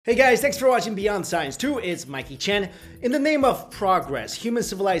Hey guys, thanks for watching Beyond Science 2, it's Mikexingchen. In the name of progress, human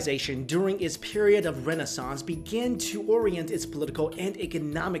civilization during its period of renaissance began to orient its political and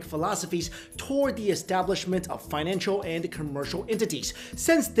economic philosophies toward the establishment of financial and commercial entities.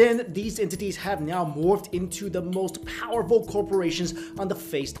 Since then, these entities have now morphed into the most powerful corporations on the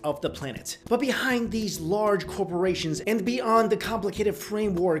face of the planet. But behind these large corporations and beyond the complicated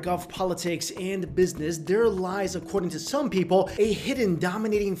framework of politics and business, there lies, according to some people, a hidden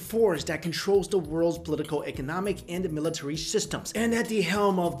dominating force that controls the world's political, economic, and military systems. And at the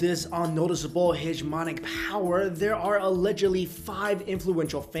helm of this unnoticeable hegemonic power, there are allegedly 5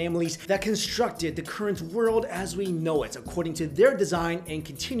 influential families that constructed the current world as we know it, according to their design, and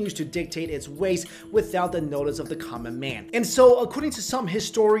continues to dictate its ways without the notice of the common man. And so, according to some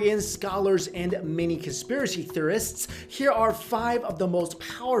historians, scholars, and many conspiracy theorists, here are 5 of the most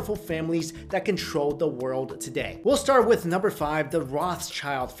powerful families that control the world today. We'll start with number 5, the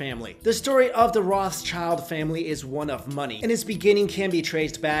Rothschild family. The story of the Rothschild family is one of money, and its beginning can be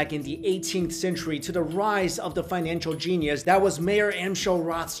traced back in the 18th century to the rise of the financial genius that was Mayer Amschel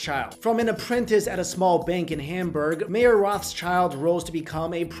Rothschild. From an apprentice at a small bank in Hamburg, Mayer Rothschild rose to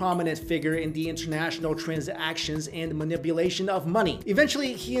become a prominent figure in the international transactions and manipulation of money.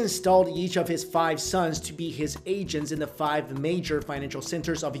 Eventually, he installed each of his 5 sons to be his agents in the 5 major financial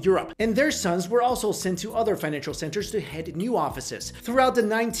centers of Europe, and their sons were also sent to other financial centers to head new offices. Throughout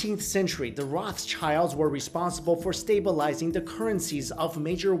the 19th century, the Rothschilds were responsible for stabilizing the currencies of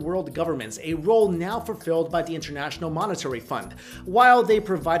major world governments, a role now fulfilled by the International Monetary Fund. While they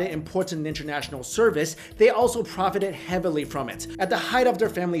provided important international service, they also profited heavily from it. At the height of their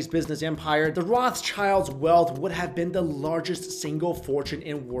family's business empire, the Rothschilds' wealth would have been the largest single fortune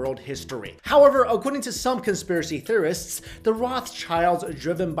in world history. However, according to some conspiracy theorists, the Rothschilds,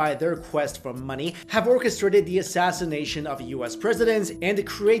 driven by their quest for money, have orchestrated the assassination of US presidents and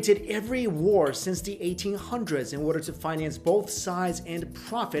created every war since the 1800s in order to finance both sides and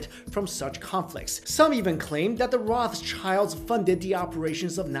profit from such conflicts. Some even claim that the Rothschilds funded the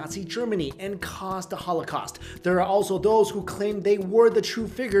operations of Nazi Germany and caused the Holocaust. There are also those who claim they were the true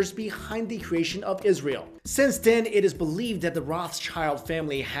figures behind the creation of Israel. Since then, it is believed that the Rothschild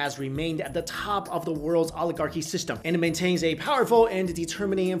family has remained at the top of the world's oligarchy system and maintains a powerful and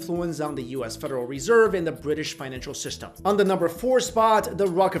determining influence on the US Federal Reserve and the British financial system. On the number 4 spot, the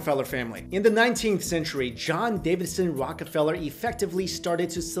Rockefeller family. In the 19th century, John Davidson Rockefeller effectively started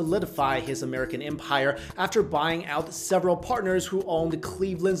to solidify his American empire after buying out several partners who owned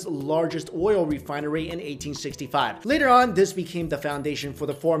Cleveland's largest oil refinery in 1865. Later on, this became the foundation for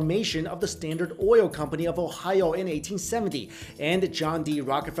the formation of the Standard Oil Company of Ohio in 1870, and John D.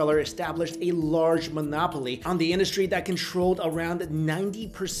 Rockefeller established a large monopoly on the industry that controlled around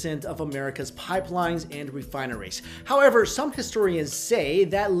 90% of America's pipelines and refineries. However, some historians say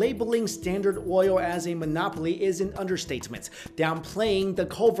that labeling Standard Oil as a monopoly is an understatement, downplaying the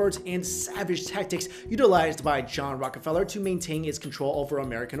covert and savage tactics utilized by John Rockefeller to maintain its control over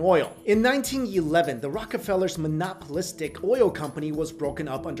American oil. In 1911, the Rockefellers' monopolistic oil company was broken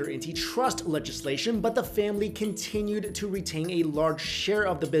up under antitrust legislation, but the family continued to retain a large share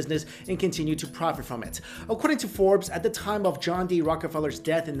of the business and continued to profit from it. According to Forbes, at the time of John D. Rockefeller's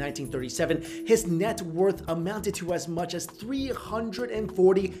death in 1937, his net worth amounted to as much as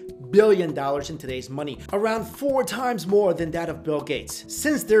 $340 billion in today's money, around 4 times more than that of Bill Gates.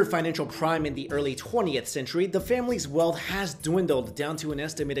 Since their financial prime in the early 20th century, the family's wealth has dwindled down to an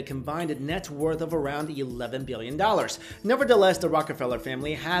estimated combined net worth of around $11 billion. Nevertheless, the Rockefeller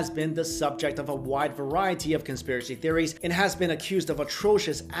family has been the subject of a wide variety of conspiracy theories and has been accused of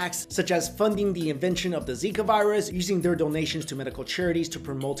atrocious acts such as funding the invention of the Zika virus, using their donations to medical charities to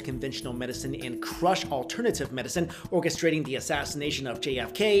promote conventional medicine and crush alternative medicine, orchestrating the assassination of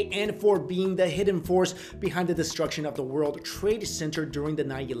JFK, and for being the hidden force behind the destruction of the World Trade Center during the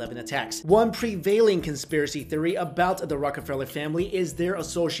 9/11 attacks. One prevailing conspiracy theory about the Rockefeller family is their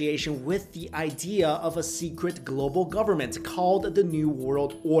association with the idea of a secret global government called the New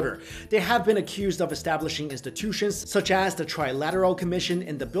World Order. They have been accused of establishing institutions such as the Trilateral Commission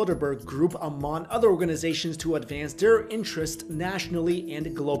and the Bilderberg Group, among other organizations, to advance their interests nationally and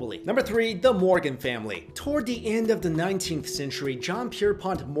globally. Number 3, the Morgan family. Toward the end of the 19th century, John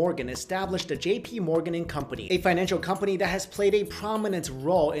Pierpont Morgan established the J.P. Morgan & Company, a financial company that has played a prominent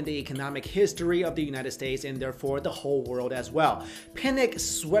role in the economic history of the United States and therefore the whole world as well. Panic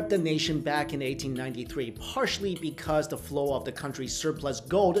swept the nation back in 1893, partially because the flow of the country's surplus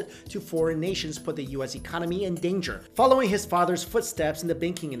gold to foreign nations put the U.S. economy in danger. Following his father's footsteps in the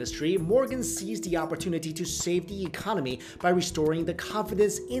banking industry, Morgan seized the opportunity to save the economy by restoring the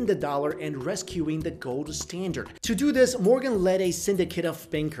confidence in the dollar and rescuing the gold standard. To do this, Morgan led a a syndicate of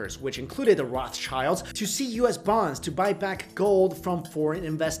bankers, which included the Rothschilds, to see US bonds to buy back gold from foreign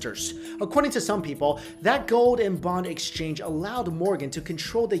investors. According to some people, that gold and bond exchange allowed Morgan to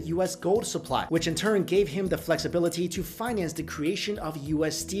control the US gold supply, which in turn gave him the flexibility to finance the creation of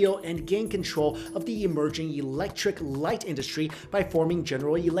US Steel and gain control of the emerging electric light industry by forming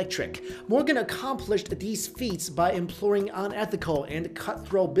General Electric. Morgan accomplished these feats by employing unethical and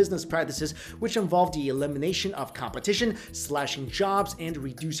cutthroat business practices, which involved the elimination of competition, slashing jobs and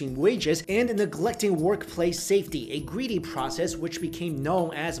reducing wages, and neglecting workplace safety, a greedy process which became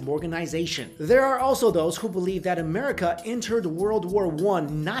known as Morganization. There are also those who believe that America entered World War I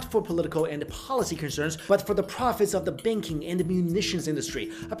not for political and policy concerns, but for the profits of the banking and munitions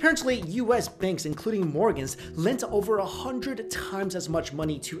industry. Apparently, US banks, including Morgan's, lent over 100 times as much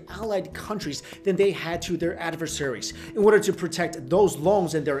money to allied countries than they had to their adversaries. In order to protect those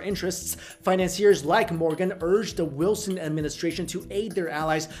loans and their interests, financiers like Morgan urged the Wilson administration to aid their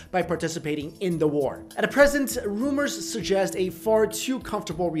allies by participating in the war. At present, rumors suggest a far too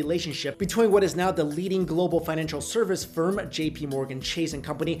comfortable relationship between what is now the leading global financial service firm, JP Morgan Chase &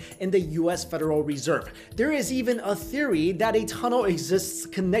 Company, and the US Federal Reserve. There is even a theory that a tunnel exists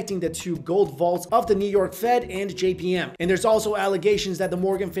connecting the two gold vaults of the New York Fed and JPM. And there's also allegations that the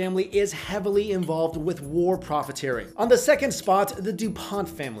Morgan family is heavily involved with war profiteering. On the second spot, the DuPont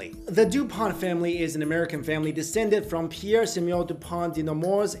family. The DuPont family is an American family descended from Pierre Samuel DuPont de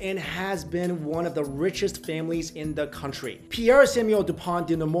Nemours and has been one of the richest families in the country. Pierre Samuel DuPont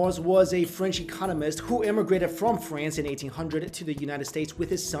de Nemours was a French economist who immigrated from France in 1800 to the United States with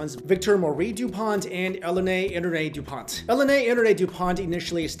his sons Victor Marie DuPont and Éléonore Honoré DuPont. Éléonore Honoré DuPont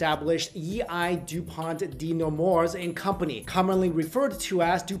initially established E.I. DuPont de Nemours and Company, commonly referred to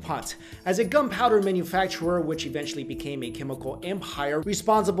as DuPont, as a gunpowder manufacturer which eventually became a chemical empire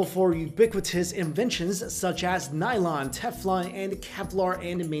responsible for ubiquitous inventions such as nylon, Teflon, and Kevlar,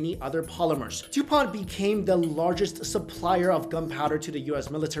 and many other polymers. DuPont became the largest supplier of gunpowder to the US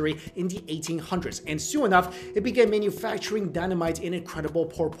military in the 1800s, and soon enough, it began manufacturing dynamite in incredible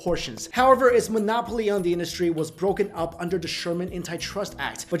proportions. However, its monopoly on the industry was broken up under the Sherman Antitrust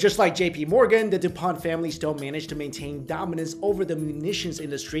Act. But just like JP Morgan, the DuPont family still managed to maintain dominance over the munitions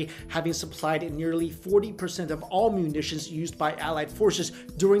industry, having supplied nearly 40% of all munitions used by Allied forces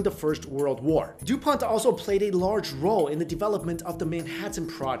during the First World War. DuPont also played a large role in the development of the Manhattan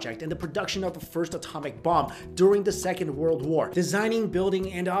Project and the production of the first atomic bomb during the Second World War, designing,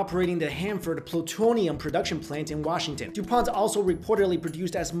 building, and operating the Hanford plutonium production plant in Washington. DuPont also reportedly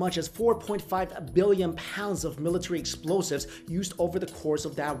produced as much as 4.5 billion pounds of military explosives used over the course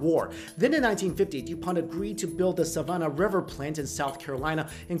of that war. Then in 1950, DuPont agreed to build the Savannah River plant in South Carolina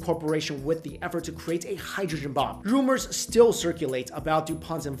in cooperation with the effort to create a hydrogen bomb. Rumors still circulate about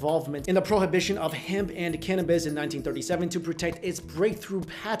DuPont's involvement in the prohibition of hemp and cannabis in 1937 to protect its breakthrough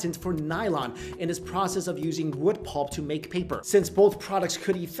patent for nylon in its process of using wood pulp to make paper. Since both products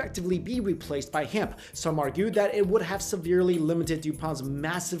could effectively be replaced by hemp, some argued that it would have severely limited DuPont's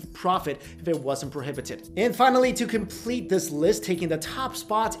massive profit if it wasn't prohibited. And finally, to complete this list, taking the top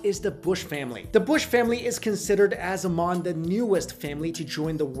spot is the Bush family. The Bush family is considered as among the newest family to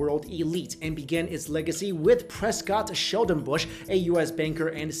join the world elite and began its legacy with Prescott Sheldon Bush, a US banker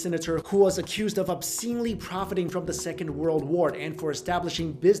and senator who was accused of obscenely profiting from the Second World War and for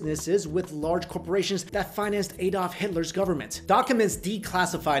establishing businesses with large corporations that financed Adolf Hitler's government. Documents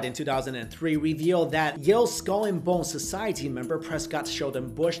declassified in 2003 reveal that Yale Skull and Bone Society member Prescott Sheldon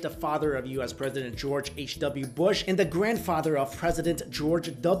Bush, the father of US President George H.W. Bush and the grandfather of President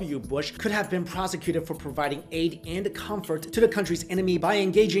George W. Bush, could have been prosecuted for providing aid and comfort to the country's enemy by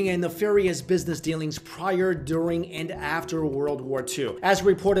engaging in nefarious business dealings prior, during, and after World War II. As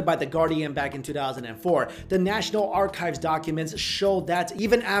reported by The Guardian back in 2004, the National Archives documents show that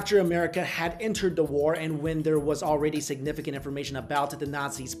even after America had entered the war and when there was already significant information about the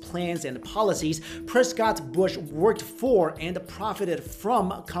Nazis' plans and policies, Prescott Bush worked for and profited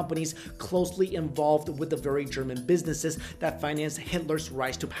from companies closely involved with the very German businesses that financed Hitler's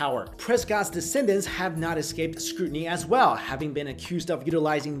rise to power. Prescott's descendants have not escaped scrutiny as well, having been accused of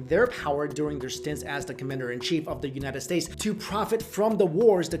utilizing their power during their stints as the commander-in-chief of the United States to profit from the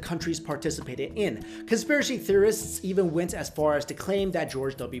wars the countries participated in. Conspiracy theorists even went as far as to claim that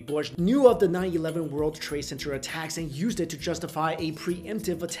George W. Bush knew of the 9/11 World Trade Center attacks and used it to justify a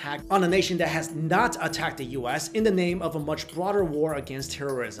preemptive attack on a nation that has not attacked the US in the name of a much broader war against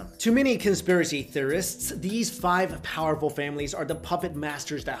terrorism. To many conspiracy theorists, these five powerful families are the puppet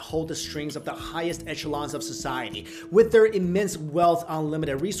masters that hold the strings of the highest echelons of society. With their immense wealth,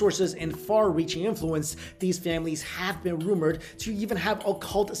 unlimited resources, and far-reaching influence, these families have been rumored to even have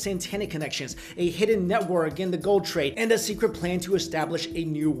occult satanic connections, a hidden network in the gold trade, trade and a secret plan to establish a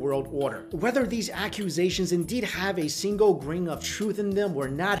new world order. Whether these accusations indeed have a single grain of truth in them or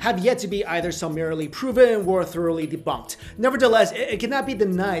not have yet to be either summarily proven or thoroughly debunked. Nevertheless, it cannot be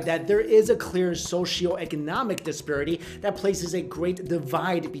denied that there is a clear socio-economic disparity that places a great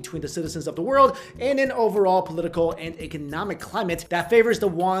divide between the citizens of the world and an overall political and economic climate that favors the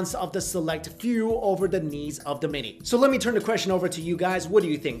wants of the select few over the needs of the many. So let me turn the question over to you guys. What do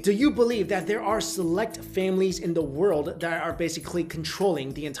you think? Do you believe that there are select families in the world that are basically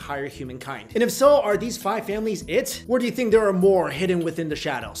controlling the entire humankind? And if so, are these 5 families it? Or do you think there are more hidden within the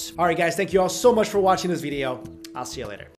shadows? Alright guys, thank you all so much for watching this video. I'll see you later.